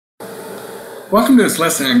Welcome to this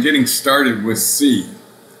lesson on getting started with C.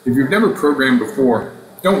 If you've never programmed before,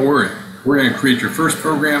 don't worry. We're going to create your first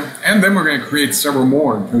program, and then we're going to create several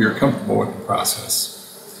more until you're comfortable with the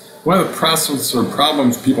process. One of the process or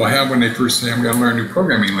problems people have when they first say, I'm going to learn a new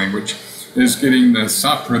programming language, is getting the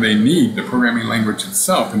software they need, the programming language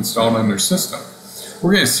itself, installed on their system.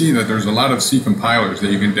 We're going to see that there's a lot of C compilers that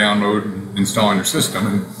you can download and install on your system,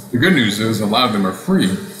 and the good news is a lot of them are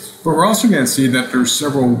free. But we're also going to see that there's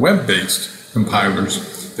several web-based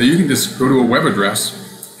compilers that you can just go to a web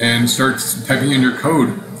address and start typing in your code,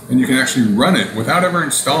 and you can actually run it without ever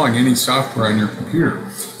installing any software on your computer.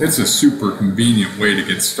 It's a super convenient way to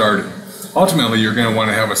get started. Ultimately, you're going to want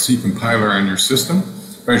to have a C compiler on your system,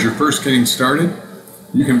 but as you're first getting started,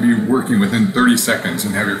 you can be working within 30 seconds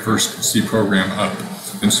and have your first C program up.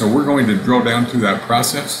 And so we're going to drill down through that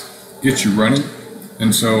process, get you running.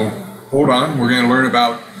 And so hold on, we're going to learn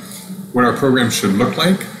about what our program should look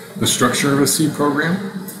like, the structure of a C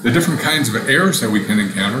program, the different kinds of errors that we can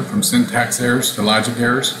encounter, from syntax errors to logic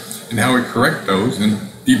errors, and how we correct those and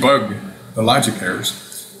debug the logic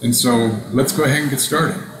errors. And so let's go ahead and get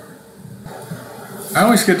started. I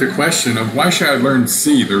always get the question of why should I learn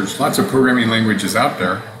C? There's lots of programming languages out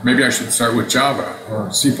there. Maybe I should start with Java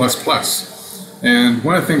or C++. And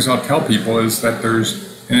one of the things I'll tell people is that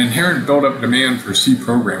there's an inherent built-up demand for C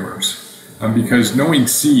programmers, because knowing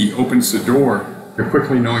C opens the door to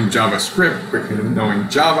quickly knowing JavaScript, quickly knowing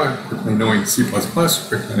Java, quickly knowing C++,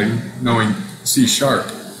 quickly knowing C#.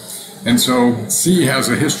 And so C has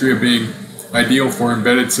a history of being ideal for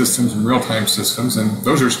embedded systems and real-time systems, and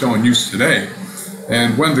those are still in use today.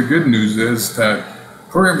 And one of the good news is that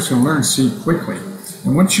programmers can learn C quickly.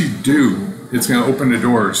 And once you do, it's going to open the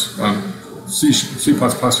doors. C++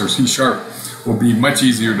 or C# will be much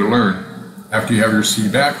easier to learn after you have your C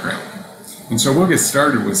background. And so we'll get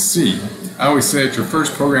started with C. I always say that your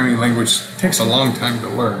first programming language takes a long time to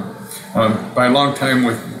learn. By a long time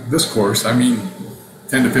with this course, I mean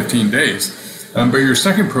 10 to 15 days. But your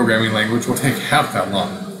second programming language will take half that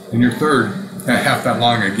long, and your third, half that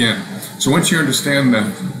long again. So once you understand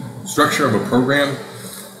the structure of a program,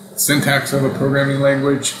 syntax of a programming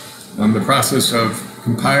language, the process of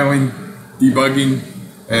compiling, debugging,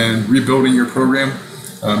 and rebuilding your program,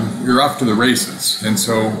 you're off to the races. And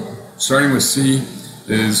so starting with C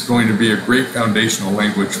is going to be a great foundational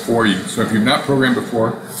language for you. So if you've not programmed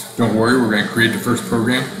before, don't worry, we're going to create the first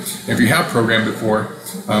program. If you have programmed before,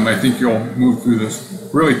 I think you'll move through this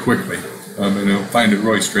really quickly, and you'll find it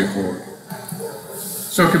really straightforward.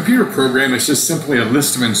 So a computer program is just simply a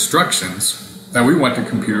list of instructions that we want the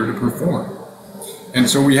computer to perform. And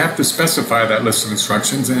so we have to specify that list of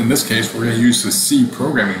instructions, and in this case, we're going to use the C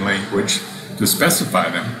programming language to specify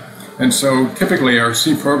them. And so typically our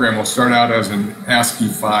C program will start out as an ASCII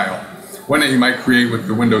file, one that you might create with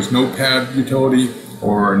the Windows Notepad utility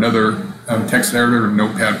or another text editor,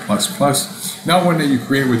 Notepad++, not one that you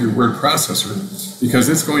create with your word processor, because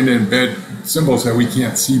it's going to embed symbols that we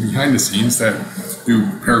can't see behind the scenes that do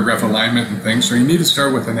paragraph alignment and things. So you need to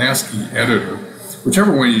start with an ASCII editor.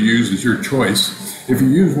 Whichever one you use is your choice. If you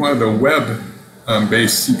use one of the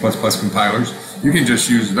web-based C++ compilers, you can just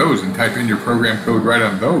use those and type in your program code right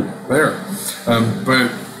on there.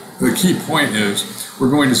 But the key point is we're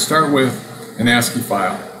going to start with an ASCII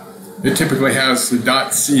file. It typically has the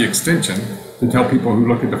 .c extension to tell people who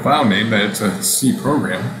look at the file name that it's a C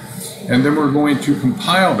program. And then we're going to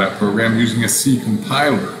compile that program using a C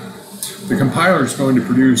compiler. The compiler is going to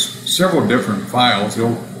produce several different files.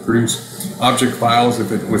 It'll produce object files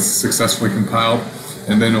if it was successfully compiled,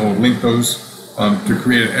 and then it will link those to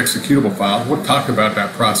create an executable file. We'll talk about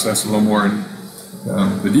that process a little more in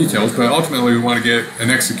the details, but ultimately we want to get an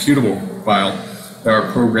executable file that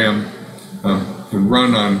our program can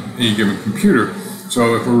run on any given computer.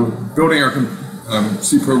 So if we're building our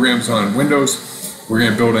C programs on Windows, we're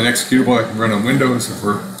going to build an executable that can run on Windows. If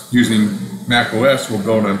we're using Mac OS, we'll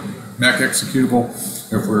build a Mac executable.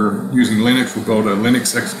 If we're using Linux, we'll build a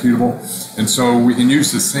Linux executable. And so we can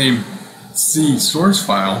use the same C source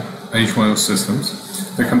file on each one of those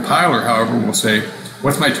systems. The compiler, however, will say,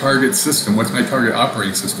 what's my target system? What's my target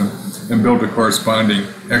operating system? And build a corresponding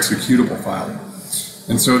executable file.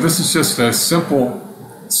 And so this is just a simple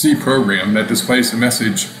C program that displays the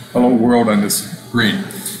message, hello world, on this screen.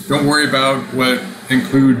 Don't worry about what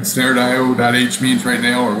include standard.io.h means right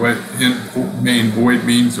now, or what main void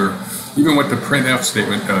means, or even what the printf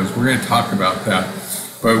statement does. We're going to talk about that.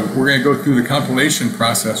 But we're going to go through the compilation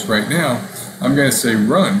process right now. I'm going to say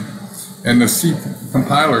run, and the C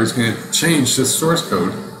compiler is going to change this source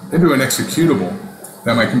code into an executable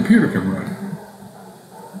that my computer can run.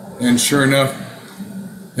 And sure enough,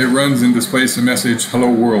 it runs and displays the message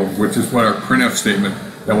hello world, which is what our printf statement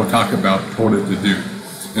that we'll talk about told it to do.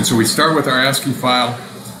 And so we start with our ASCII file,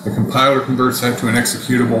 the compiler converts that to an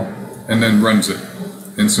executable, and then runs it.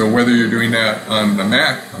 And so whether you're doing that on the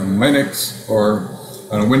Mac, on Linux, or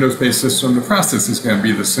on a Windows-based system, the process is going to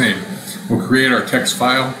be the same. We'll create our text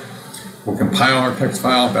file, we'll compile our text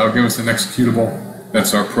file, that'll give us an executable.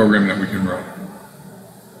 That's our program that we can run.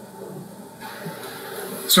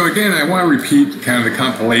 So again, I want to repeat kind of the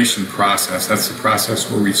compilation process. That's the process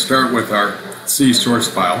where we start with our C source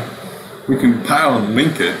file. We compile and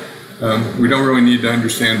link it. We don't really need to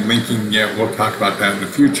understand linking yet. We'll talk about that in the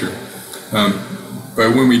future.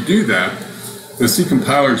 But when we do that, the C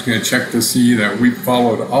compiler is going to check to see that we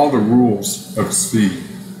followed all the rules of C.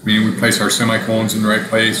 Meaning we place our semicolons in the right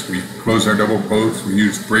place, we close our double quotes, we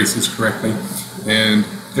use braces correctly. And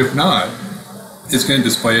if not, it's going to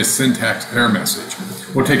display a syntax error message.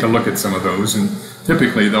 We'll take a look at some of those, and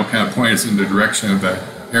typically they'll kind of point us in the direction of the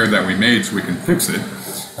error that we made so we can fix it.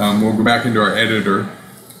 We'll go back into our editor,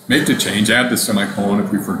 make the change, add the semicolon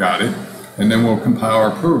if we forgot it, and then we'll compile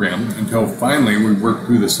our program until finally we work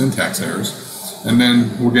through the syntax errors, and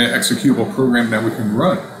then we'll get an executable program that we can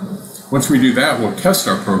run. Once we do that, we'll test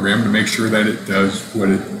our program to make sure that it does what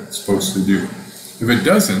it's supposed to do. If it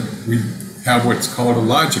doesn't, we have what's called a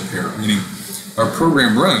logic error, meaning our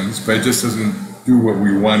program runs, but it just doesn't do what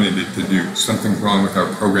we wanted it to do. Something's wrong with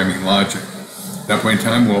our programming logic. At that point in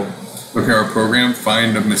time, we'll look at our program,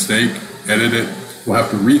 find a mistake, edit it. We'll have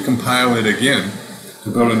to recompile it again to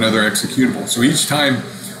build another executable. So each time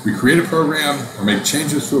we create a program or make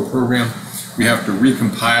changes to a program, we have to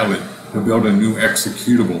recompile it to build a new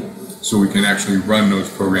executable so we can actually run those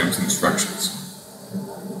program's instructions.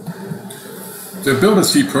 To build a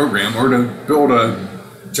C program, or to build a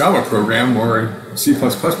Java program or a C++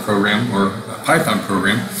 program or a Python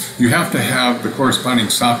program, you have to have the corresponding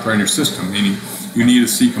software in your system, meaning you need a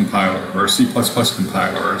C compiler or a C++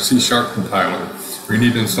 compiler or a C# compiler, or you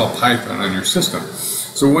need to install Python on your system.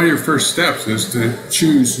 So one of your first steps is to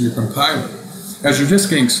choose your compiler. As you're just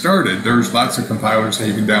getting started, there's lots of compilers that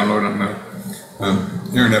you can download on the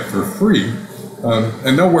internet for free,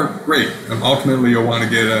 and they'll work great. Ultimately, you'll want to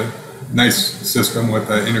get a nice system with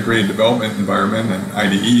an integrated development environment and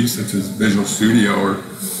IDEs such as Visual Studio or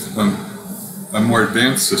a more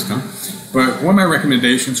advanced system. But one of my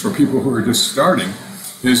recommendations for people who are just starting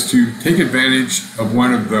is to take advantage of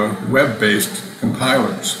one of the web-based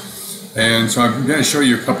compilers. And so I'm going to show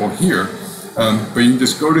you a couple here, but you can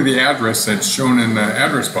just go to the address that's shown in the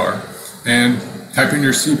address bar and type in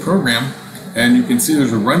your C program, and you can see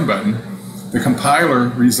there's a run button. The compiler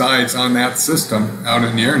resides on that system out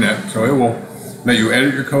in the internet, so it will let you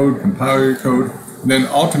edit your code, compile your code, and then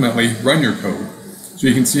ultimately run your code. So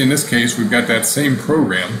you can see in this case we've got that same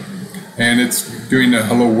program, and it's doing the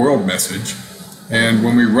hello world message. And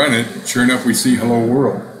when we run it, sure enough, we see hello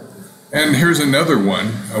world. And here's another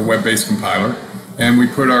one, a web-based compiler, and we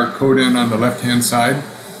put our code in on the left-hand side,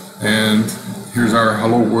 and here's our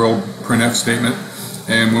hello world printf statement.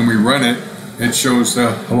 And when we run it, it shows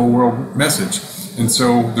the hello world message. And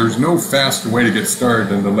so there's no faster way to get started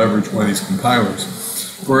than to leverage one of these compilers.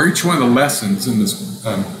 For each one of the lessons in this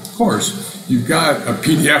course, you've got a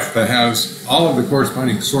PDF that has all of the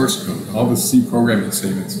corresponding source code, all the C programming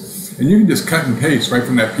statements. And you can just cut and paste right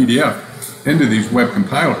from that PDF into these web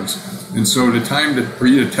compilers. And so the time for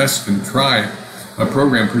you to test and try a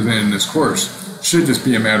program presented in this course should just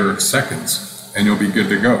be a matter of seconds, and you'll be good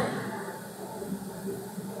to go.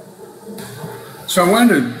 So I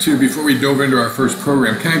wanted to, before we dove into our first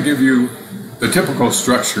program, kind of give you the typical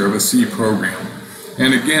structure of a C program.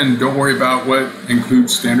 And again, don't worry about what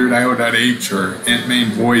includes standard IO.H or int main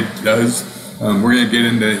void does. We're going to get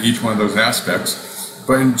into each one of those aspects.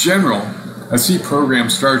 But in general, a C program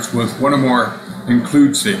starts with one or more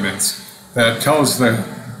include statements that tells the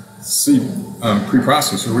C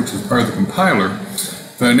preprocessor, which is part of the compiler,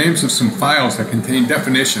 the names of some files that contain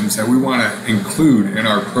definitions that we want to include in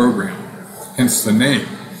our program. Hence the name.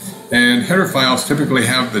 And header files typically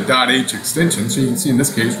have the .h extension, so you can see in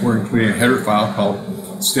this case we're including a header file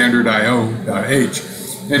called standard.io.h.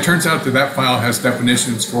 And it turns out that that file has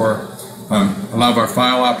definitions for a lot of our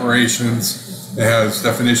file operations. It has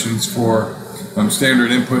definitions for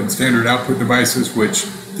standard input and standard output devices, which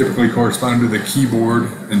typically correspond to the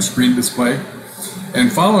keyboard and screen display.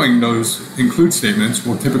 And following those include statements,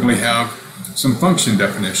 we'll typically have some function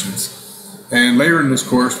definitions. And later in this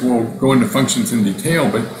course, we'll go into functions in detail,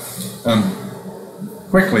 but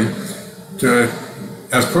quickly,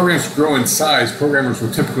 as programs grow in size, programmers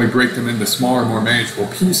will typically break them into smaller, more manageable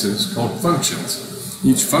pieces called functions.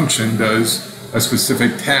 Each function does a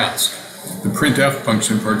specific task. The printf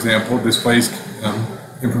function, for example, displays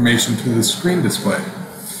information to the screen display.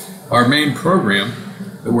 Our main program,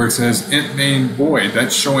 where it says int main void,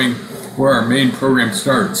 that's showing where our main program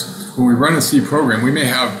starts. When we run a C program, we may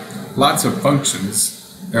have lots of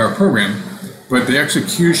functions in our program, but the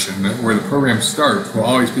execution, where the program starts, will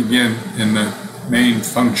always begin in the main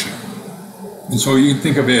function. And so you can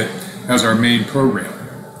think of it as our main program.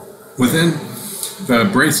 Within the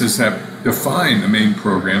braces that define the main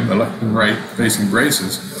program, the left and right facing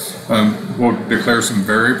braces, we'll declare some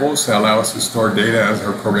variables that allow us to store data as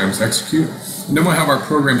our programs execute. And then we'll have our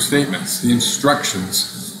program statements, the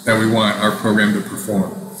instructions that we want our program to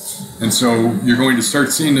perform. And so you're going to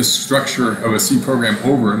start seeing this structure of a C program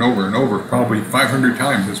over and over and over, probably 500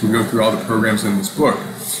 times as we go through all the programs in this book.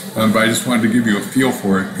 But I just wanted to give you a feel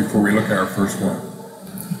for it before we look at our first one.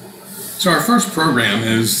 So our first program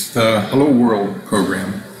is the Hello World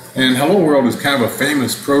program. And Hello World is kind of a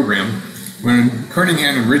famous program. When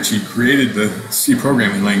Kernighan and Ritchie created the C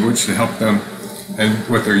programming language to help them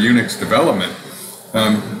with their Unix development,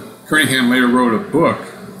 Kernighan later wrote a book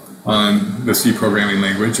on the C programming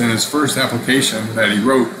language, and his first application that he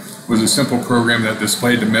wrote was a simple program that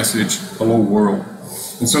displayed the message Hello World.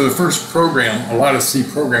 And so the first program a lot of C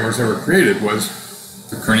programmers ever created was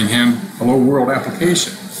the Kernighan Hello World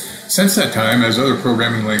application. Since that time, as other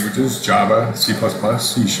programming languages, Java, C++,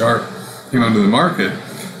 C# came onto the market,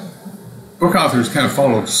 book authors kind of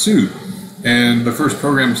followed suit, and the first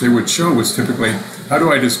programs they would show was typically, how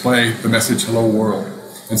do I display the message Hello World?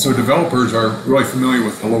 And so developers are really familiar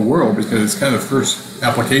with Hello World because it's kind of the first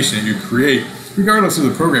application that you create, regardless of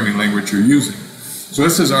the programming language you're using. So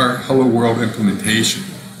this is our Hello World implementation.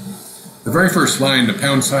 The very first line, the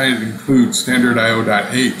pound sign includes standard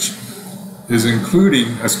io.h, is including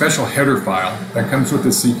a special header file that comes with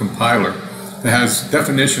the C compiler that has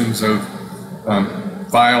definitions of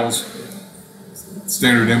files,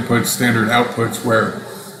 standard inputs, standard outputs, where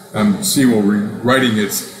C will be writing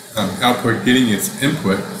its output, getting its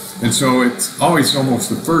input. And so it's always almost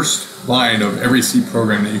the first line of every C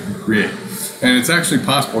program that you can create. And it's actually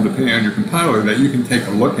possible, depending on your compiler, that you can take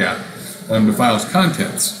a look at the file's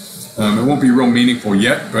contents. It won't be real meaningful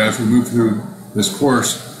yet, but as we move through this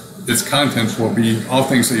course, its contents will be all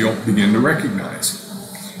things that you'll begin to recognize.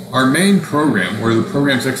 Our main program, where the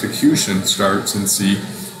program's execution starts in C,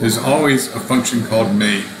 is always a function called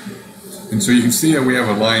main. And so you can see that we have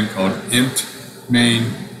a line called int main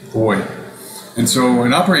void. And so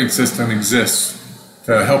an operating system exists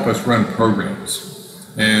to help us run programs.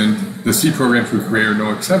 And the C programs we create are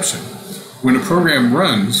no exception. When a program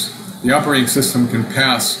runs, the operating system can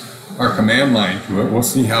pass our command line to it. We'll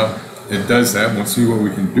see how it does that, and we'll see what we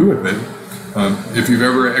can do with it. If you've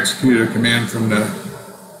ever executed a command from the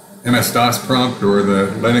MS-DOS prompt or the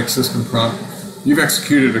Linux system prompt, you've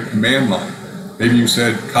executed a command line. Maybe you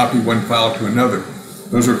said copy one file to another.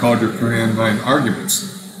 Those are called your command line arguments.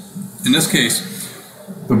 In this case,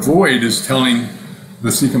 the void is telling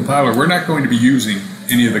the C compiler we're not going to be using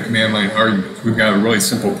any of the command line arguments. We've got a really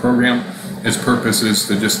simple program. Its purpose is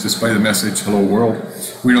to just display the message Hello World.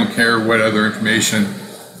 We don't care what other information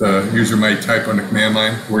the user might type on the command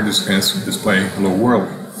line. We're just going to display Hello World.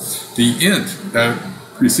 The int that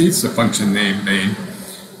precedes the function name main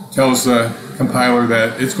tells the compiler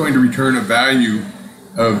that it's going to return a value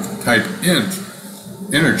of type int,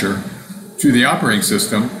 integer, to the operating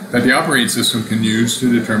system that the operating system can use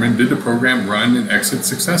to determine did the program run and exit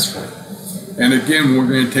successfully. And again, we're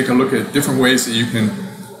going to take a look at different ways that you can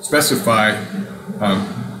specify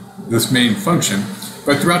this main function.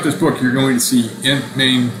 But throughout this book, you're going to see int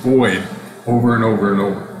main void over and over and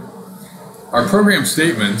over. Our program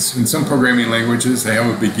statements, in some programming languages, they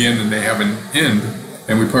have a begin and they have an end,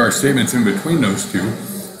 and we put our statements in between those two.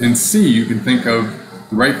 In C, you can think of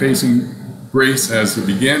the right-facing brace as the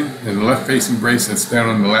begin and the left-facing brace that's down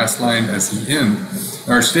on the last line as the end.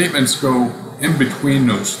 Our statements go in between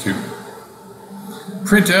those two.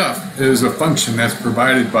 Printf is a function that's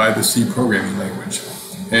provided by the C programming language,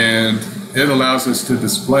 and it allows us to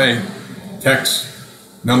display text,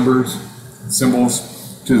 numbers,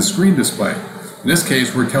 symbols to the screen display. In this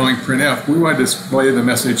case, we're telling printf we want to display the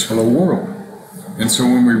message Hello World. And so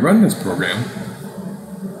when we run this program,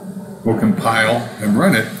 we'll compile and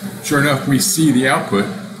run it. Sure enough, we see the output,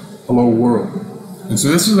 Hello World. And so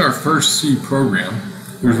this is our first C program.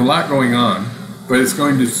 There's a lot going on, but it's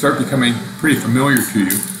going to start becoming pretty familiar to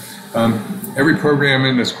you. Every program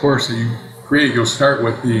in this course that you create, you'll start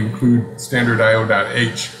with the include standard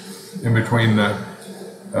io.h in between the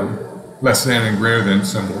less than and greater than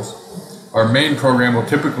symbols. Our main program will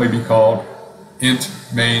typically be called int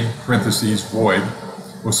main parentheses void.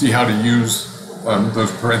 We'll see how to use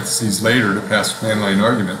those parentheses later to pass command line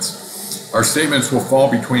arguments. Our statements will fall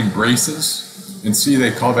between braces. In C,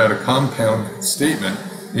 they call that a compound statement,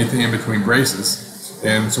 anything in between braces.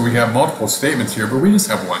 And so we have multiple statements here, but we just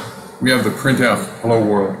have one. We have the printf, hello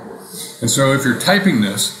world. And so if you're typing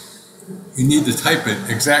this, you need to type it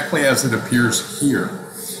exactly as it appears here.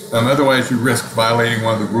 Otherwise, you risk violating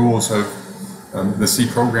one of the rules of the C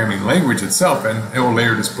programming language itself, and it will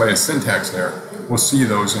later display a syntax error. We'll see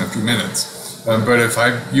those in a few minutes. But if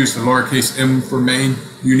I've used a lowercase m for main,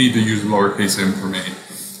 you need to use a lowercase m for main.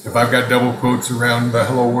 If I've got double quotes around the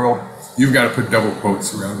hello world, you've got to put double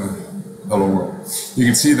quotes around the hello world. You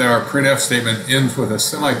can see that our printf statement ends with a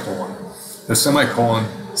semicolon. The semicolon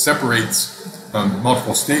separates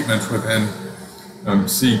multiple statements within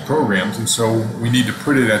C programs, and so we need to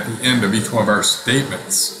put it at the end of each one of our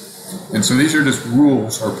statements. And so these are just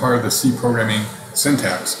rules or part of the C programming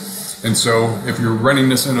syntax. And so if you're running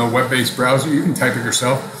this in a web-based browser, you can type it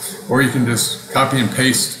yourself, or you can just copy and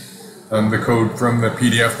paste the code from the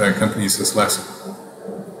PDF that accompanies this lesson.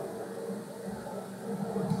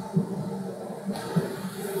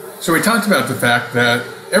 So we talked about the fact that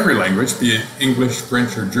every language, be it English,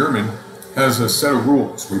 French, or German, has a set of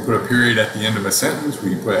rules. We put a period at the end of a sentence.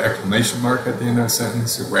 We put an exclamation mark at the end of a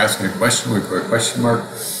sentence. If we're asking a question, we put a question mark.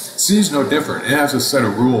 C is no different. It has a set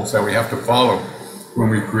of rules that we have to follow when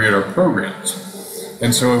we create our programs.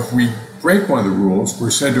 And so if we break one of the rules,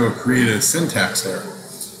 we're said to have created a syntax error.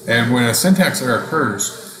 And when a syntax error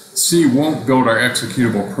occurs, C won't build our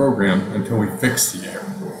executable program until we fix the error.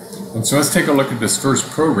 And so let's take a look at this first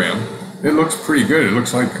program. It looks pretty good. It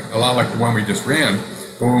looks like a lot like the one we just ran.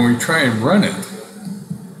 But when we try and run it,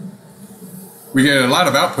 we get a lot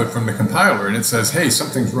of output from the compiler, and it says, hey,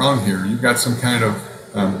 something's wrong here. You've got some kind of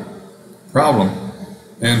problem.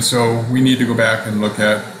 And so we need to go back and look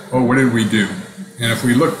at, oh, what did we do? And if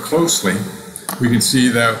we look closely, we can see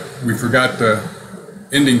that we forgot the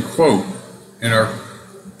ending quote in our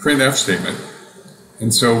printf statement.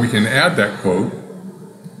 And so we can add that quote.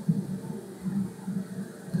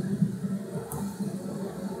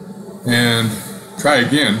 And try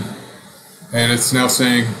again, and it's now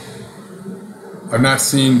saying, I've not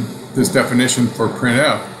seen this definition for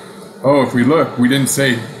printf. Oh, if we look, we didn't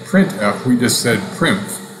say printf, we just said print.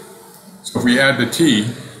 So if we add the T,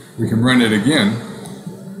 we can run it again,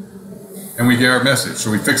 and we get our message.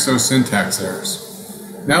 So we fix those syntax errors.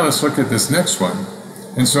 Now let's look at this next one.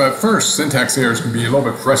 And so at first, syntax errors can be a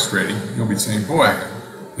little bit frustrating. You'll be saying, boy,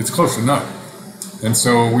 it's close enough. And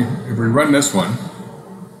so if we run this one,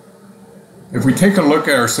 if we take a look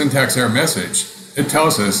at our syntax error message, it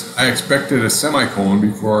tells us I expected a semicolon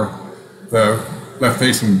before the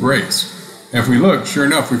left-facing brace. And if we look, sure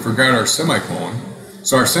enough, we forgot our semicolon.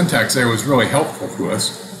 So our syntax error was really helpful to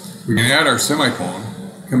us. We can add our semicolon,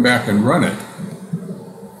 come back and run it.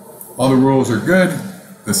 All the rules are good.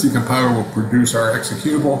 The C compiler will produce our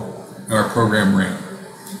executable, and our program ran.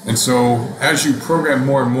 And so as you program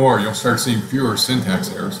more and more, you'll start seeing fewer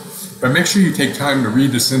syntax errors. But make sure you take time to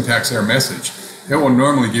read the syntax error message. It will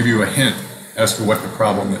normally give you a hint as to what the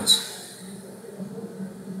problem is.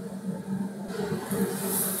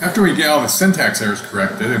 After we get all the syntax errors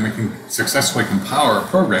corrected and we can successfully compile our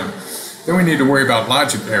program, then we need to worry about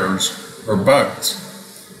logic errors or bugs.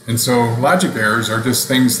 And so logic errors are just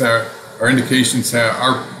things that are indications that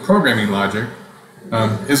our programming logic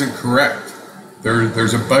isn't correct.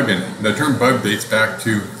 There's a bug in it. The term bug dates back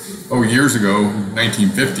to years ago,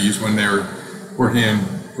 1950s, when they were working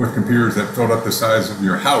with computers that filled up the size of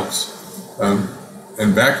your house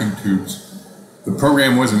and vacuum tubes. The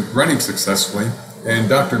program wasn't running successfully, and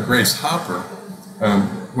Dr. Grace Hopper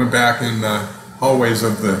went back in the hallways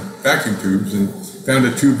of the vacuum tubes and found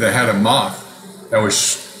a tube that had a moth that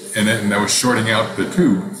was in it and that was shorting out the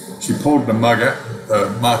tube. She pulled the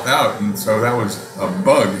moth out, and so that was a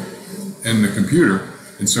bug in the computer.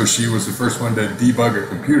 And so she was the first one to debug a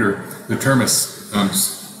computer. The term has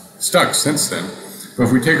stuck since then. But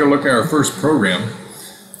if we take a look at our first program,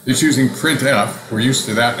 it's using printf. We're used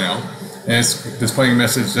to that now. And it's displaying a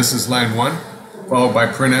message, this is line 1, followed by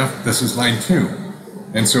printf, this is line 2.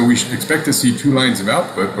 And so we should expect to see 2 lines of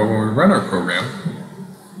output, but when we run our program,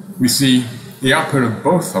 we see the output of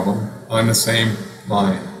both of them on the same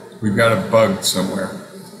line. We've got a bug somewhere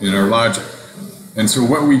in our logic. And so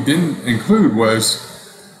what we didn't include was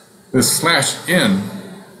this /n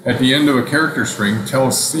at the end of a character string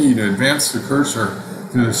tells C to advance the cursor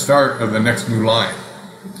to the start of the next new line.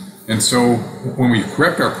 And so when we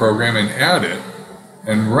correct our program and add it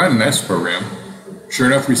and run this program, sure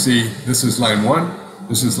enough we see this is line 1,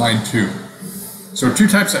 this is line 2. So 2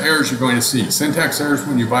 types of errors you're going to see. Syntax errors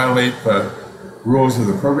when you violate the rules of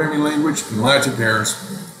the programming language and logic errors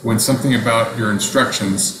when something about your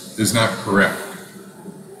instructions is not correct.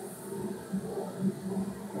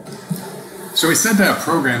 So we said that a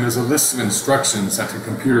program is a list of instructions that the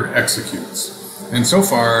computer executes. And so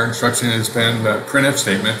far, our instruction has been the printf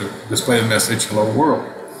statement to display the message, hello world.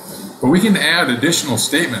 But we can add additional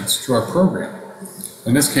statements to our program.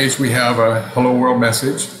 In this case, we have a hello world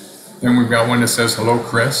message. Then we've got one that says, hello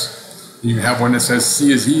Chris. You have one that says,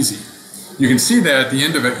 C is easy. You can see that at the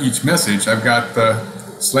end of each message, I've got the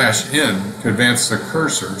 /n to advance the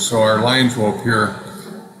cursor, so our lines will appear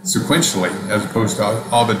sequentially as opposed to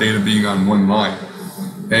all the data being on one line.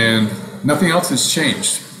 And nothing else has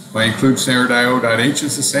changed. My include standard io.h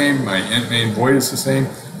is the same, my int main void is the same.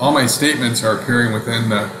 All my statements are appearing within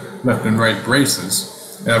the left and right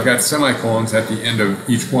braces. And I've got semicolons at the end of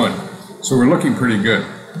each one. So we're looking pretty good.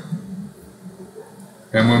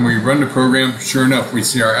 And when we run the program, sure enough, we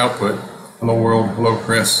see our output, hello world, hello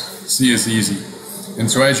Chris, C is easy. And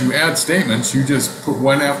so as you add statements, you just put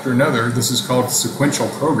one after another. This is called sequential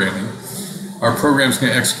programming. Our program's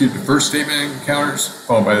going to execute the first statement encounters,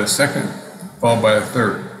 followed by the second, followed by the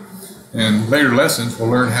third. In later lessons, we'll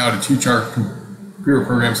learn how to teach our computer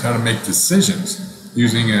programs how to make decisions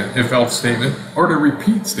using an if-else statement or to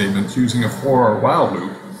repeat statements using a for or while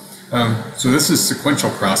loop. So this is sequential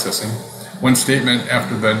processing. One statement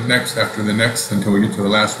after the next until we get to the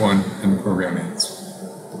last one and the program ends.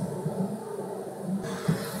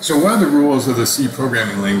 So one of the rules of the C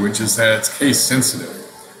programming language is that it's case sensitive,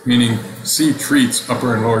 meaning C treats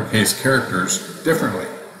upper and lowercase characters differently.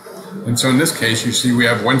 And so in this case, you see we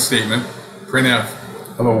have one statement, printf,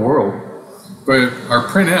 hello world, but our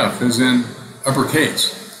printf is in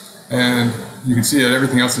uppercase. And you can see that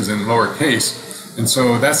everything else is in lowercase. And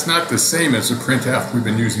so that's not the same as the printf we've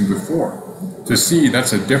been using before. To C,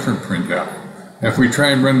 that's a different printf. If we try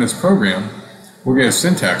and run this program, we'll get a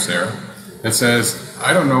syntax error that says,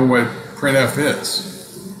 I don't know what printf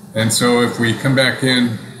is. And so if we come back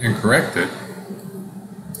in and correct it,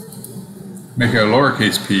 make it a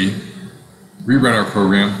lowercase p, rerun our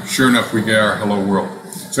program, sure enough we get our hello world.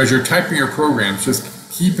 So as you're typing your programs,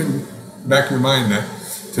 just keep in the back of your mind that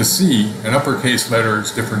to C, an uppercase letter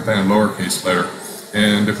is different than a lowercase letter.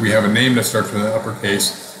 And if we have a name that starts with an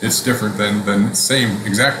uppercase, it's different than the same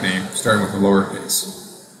exact name starting with a lowercase.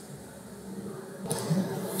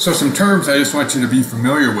 So some terms I just want you to be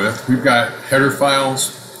familiar with. We've got header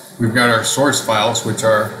files, we've got our source files, which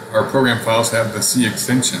are our program files that have the C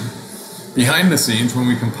extension. Behind the scenes, when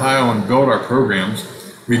we compile and build our programs,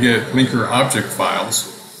 we get linker object files.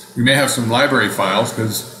 We may have some library files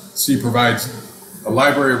because C provides a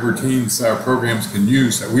library of routines that our programs can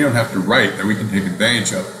use that we don't have to write, that we can take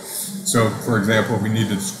advantage of. So, for example, if we need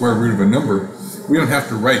the square root of a number, we don't have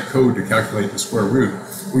to write code to calculate the square root.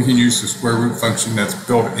 We can use the square root function that's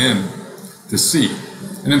built in to C.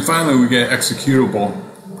 And then finally, we get executable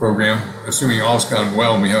program, assuming all's gone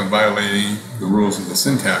well and we haven't violated the rules of the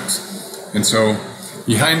syntax. And so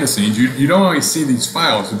behind the scenes, you don't always see these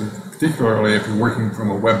files, particularly if you're working from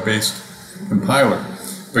a web-based compiler,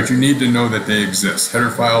 but you need to know that they exist. Header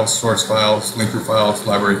files, source files, linker files,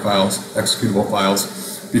 library files, executable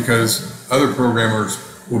files, because other programmers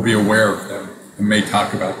will be aware of them and may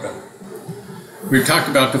talk about them. We've talked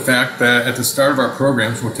about the fact that at the start of our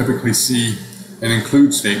programs, we'll typically see an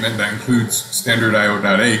include statement that includes standard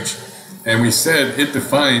io.h, and we said it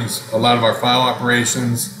defines a lot of our file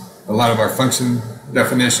operations, a lot of our function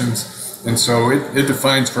definitions, and so it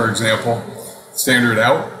defines, for example, standard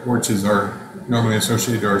out, which is normally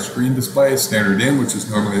associated to our screen display, standard in, which is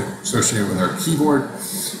normally associated with our keyboard.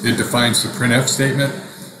 It defines the printf statement,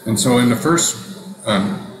 and so in the first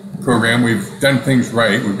program, we've done things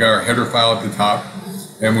right. We've got our header file at the top,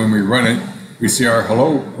 and when we run it, we see our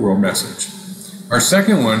hello world message. Our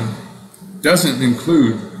second one doesn't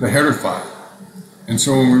include the header file, and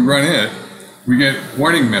so when we run it, we get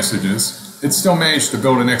warning messages. It still managed to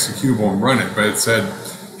build an executable and run it, but it said,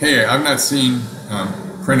 hey, I've not seen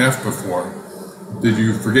printf before. Did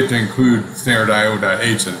you forget to include standard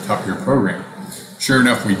io.h at the top of your program? Sure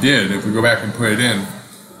enough, we did. If we go back and put it in,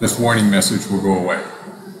 this warning message will go away.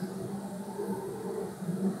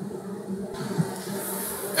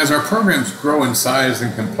 As our programs grow in size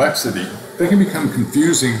and complexity, they can become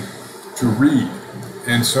confusing to read.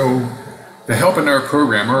 And so to help in our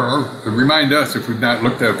program, or remind us if we've not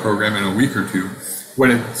looked at a program in a week or two, what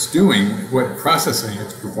it's doing, what processing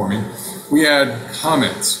it's performing, we add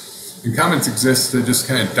comments. And comments exist to just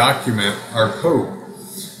kind of document our code.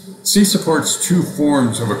 C supports two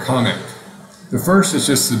forms of a comment. The first is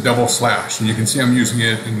just the double slash, and you can see I'm using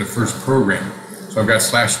it in the first program. So I've got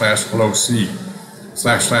 // hello C.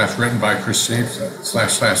 / written by Chris James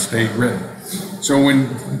 / state written. So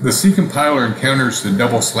when the C compiler encounters the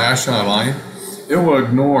double slash on a line, it will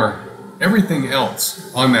ignore everything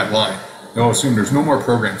else on that line. It will assume there's no more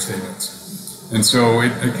program statements. And so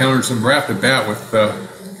it encounters them right off the bat with the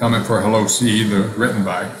comment for hello C, the written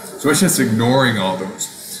by. So it's just ignoring all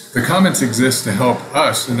those. The comments exist to help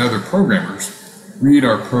us and other programmers read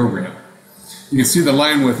our program. You can see the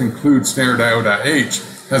line with include standard.io.h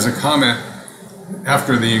has a comment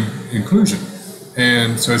after the inclusion.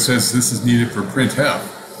 And so it says this is needed for printf.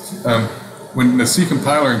 When the C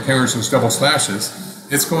compiler encounters those double slashes,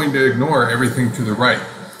 it's going to ignore everything to the right.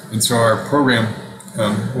 And so our program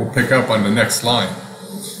will pick up on the next line.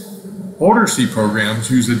 Older C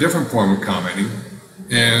programs use a different form of commenting,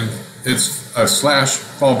 and it's a slash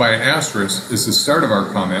followed by an asterisk is the start of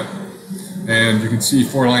our comment. And you can see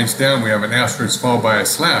 4 lines down, we have an asterisk followed by a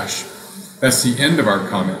slash. That's the end of our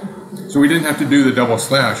comment. So we didn't have to do the double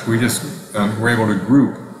slash, we just were able to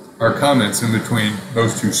group our comments in between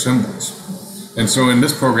those two symbols. And so in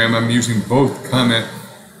this program, I'm using both comment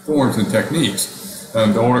forms and techniques,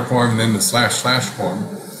 the older form and then the // form.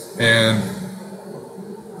 And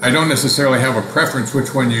I don't necessarily have a preference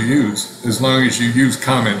which one you use, as long as you use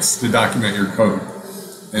comments to document your code.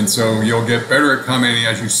 And so you'll get better at commenting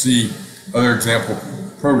as you see other example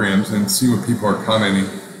programs and see what people are commenting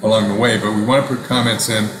along the way. But we want to put comments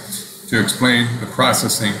in to explain the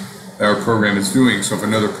processing that our program is doing. So if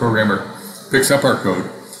another programmer picks up our code,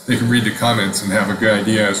 they can read the comments and have a good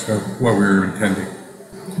idea as to what we were intending.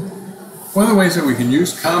 One of the ways that we can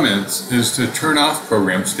use comments is to turn off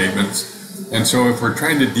program statements. And so if we're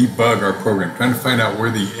trying to debug our program, trying to find out where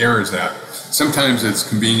the error is at, sometimes it's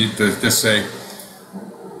convenient to just say,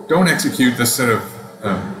 don't execute this set of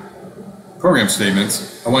program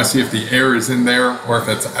statements. I want to see if the error is in there or if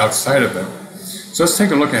it's outside of them. So let's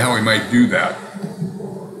take a look at how we might do that.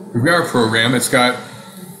 We've got our program. It's got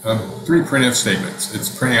 3 printf statements. It's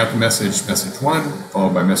printing out the message 1,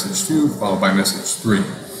 followed by message 2, followed by message 3.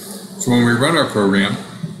 So when we run our program,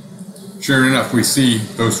 sure enough, we see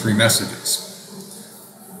those 3 messages.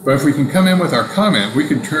 But if we can come in with our comment, we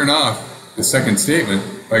can turn off the second statement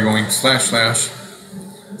by going //.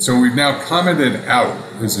 So we've now commented out,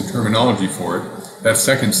 is the terminology for it, that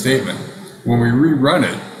second statement. When we rerun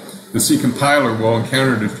it, the C compiler will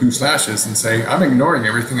encounter the 2 slashes and say, I'm ignoring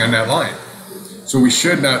everything on that line. So we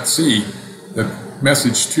should not see the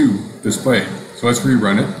message 2 displayed. So let's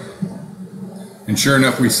rerun it. And sure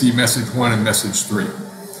enough, we see message 1 and message 3.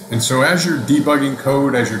 And so as you're debugging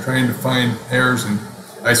code, as you're trying to find errors and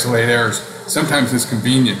isolate errors, sometimes it's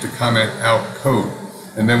convenient to comment out code.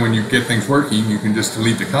 And then when you get things working, you can just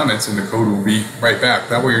delete the comments and the code will be right back.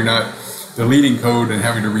 That way you're not deleting code and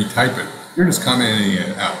having to retype it. You're just commenting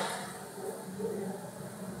it out.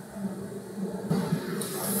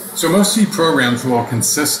 So most C programs will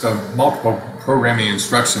consist of multiple programming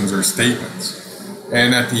instructions or statements.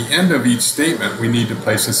 And at the end of each statement, we need to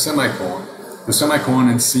place a semicolon. The semicolon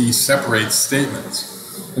in C separates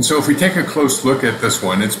statements. And so if we take a close look at this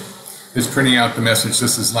one, it's printing out the message,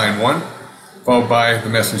 this is line 1, followed by the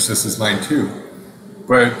message, this is line 2.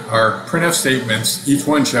 But our printf statements, each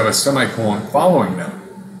one should have a semicolon following them.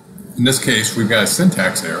 In this case, we've got a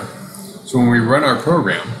syntax error. So when we run our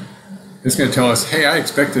program, it's going to tell us, hey, I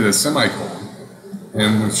expected a semicolon.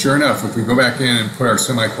 And sure enough, if we go back in and put our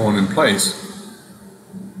semicolon in place,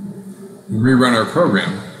 and rerun our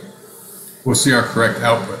program, we'll see our correct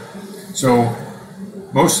output. So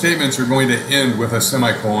most statements are going to end with a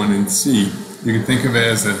semicolon in C. You can think of it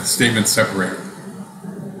as a statement separator.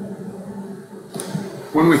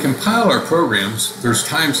 When we compile our programs, there's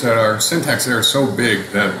times that our syntax error is so big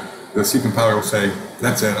that the C compiler will say,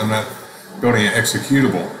 that's it, I'm not building an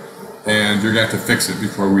executable, and you're going to have to fix it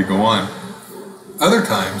before we go on. Other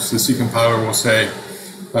times, the C compiler will say,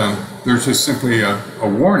 there's just simply a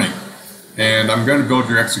warning, and I'm going to build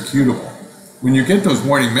your executable. When you get those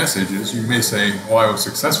warning messages, you may say, oh, I was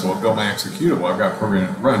successful, I built my executable, I've got a program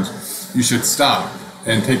that runs. You should stop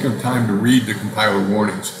and take the time to read the compiler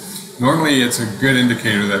warnings. Normally, it's a good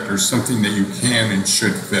indicator that there's something that you can and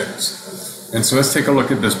should fix. And so let's take a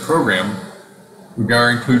look at this program. We've got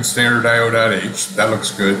our include standard.io.h, that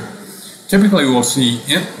looks good. Typically, we'll see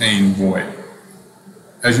int main void.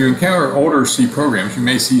 As you encounter older C programs, you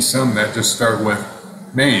may see some that just start with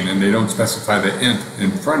main and they don't specify the int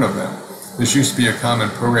in front of them. This used to be a common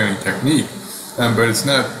programming technique, but it's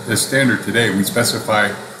not as standard today. We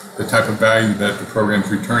specify the type of value that the program's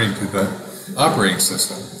returning to the operating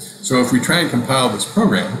system. So if we try and compile this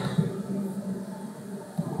program,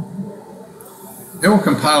 it will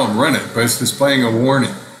compile and run it, but it's displaying a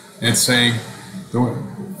warning. And it's saying,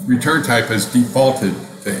 return type has defaulted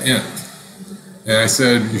to int. And I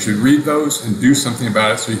said you should read those and do something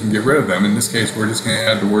about it so you can get rid of them. In this case, we're just going to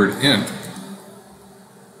add the word int,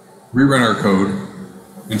 rerun our code,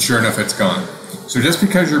 and sure enough, it's gone. So just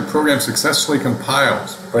because your program successfully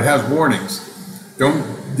compiles but has warnings,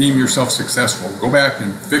 don't deem yourself successful. Go back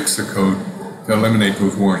and fix the code to eliminate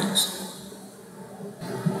those warnings.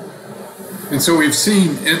 And so we've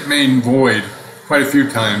seen int main void quite a few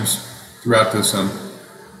times throughout this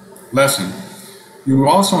lesson. You will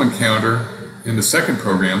also encounter in the second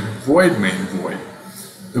program void main void.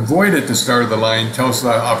 The void at the start of the line tells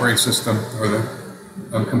the operating system or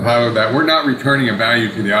the compiler that we're not returning a value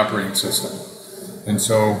to the operating system. And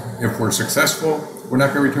so if we're successful, we're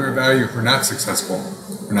not going to return a value. If we're not successful,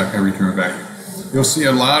 we're not going to return a value. You'll see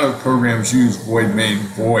a lot of programs use void main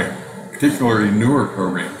void, particularly newer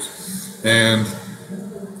programs. And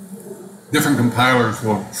different compilers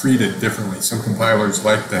will treat it differently. Some compilers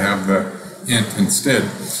like to have the int instead.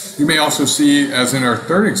 You may also see, as in our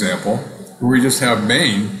third example, where we just have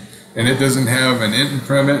main, and it doesn't have an int in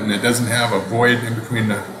front of it, and it doesn't have a void in between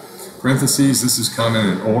the parentheses. This is common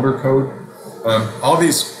in older code. All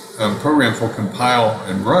these programs will compile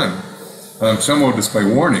and run. Some will display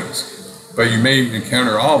warnings, but you may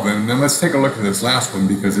encounter all of them. And then let's take a look at this last one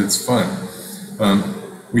because it's fun.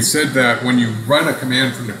 We said that when you run a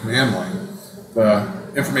command from the command line, the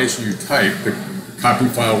information you type, the copy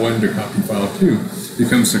file 1 to copy file 2,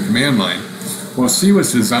 becomes the command line. Well, C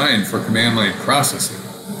was designed for command line processing.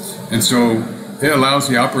 And so it allows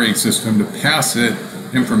the operating system to pass it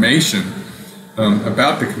information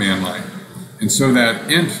about the command line. And so that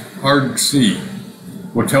int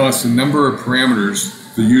argc will tell us the number of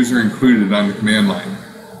parameters the user included on the command line.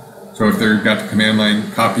 So if they've got the command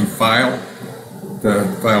line copy file to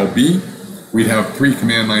file B, we'd have 3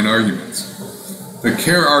 command line arguments. The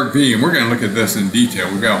char argv, and we're going to look at this in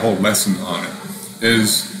detail, we've got a whole lesson on it,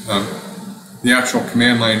 is the actual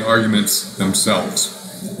command line arguments themselves.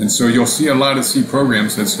 And so you'll see a lot of C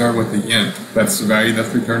programs that start with the int, that's the value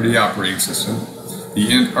that's returned to the operating system.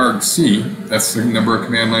 The int argc, that's the number of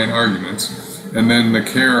command line arguments. And then the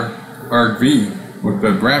char argv with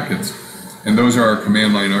the brackets, and those are our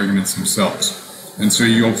command line arguments themselves. And so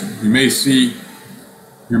you may see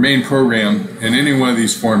your main program in any one of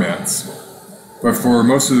these formats. But for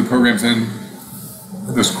most of the programs in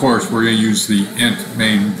this course, we're going to use the int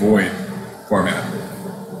main void format.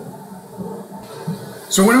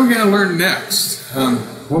 So what are we going to learn next?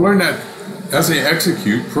 We'll learn that as they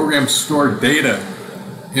execute, programs store data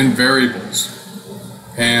in variables.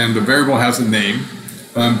 And the variable has a name,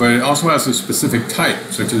 but it also has a specific type,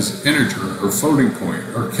 such as integer or floating point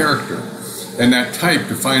or character. And that type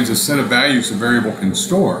defines a set of values the variable can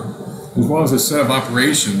store, as well as a set of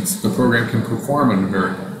operations the program can perform on the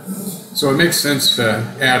variable. So it makes sense to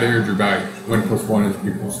add integer values. 1 plus 1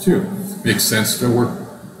 is equals 2. It makes sense to work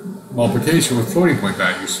multiplication with floating point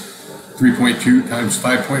values. 3.2 times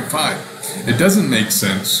 5.5. It doesn't make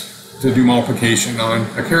sense to do multiplication on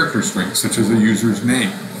a character string, such as a user's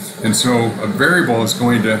name. And so a variable is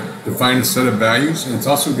going to define a set of values, and it's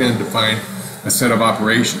also going to define a set of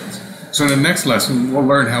operations. So in the next lesson, we'll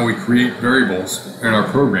learn how we create variables in our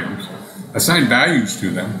programs, assign values to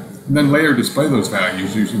them, and then later display those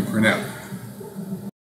values using printf.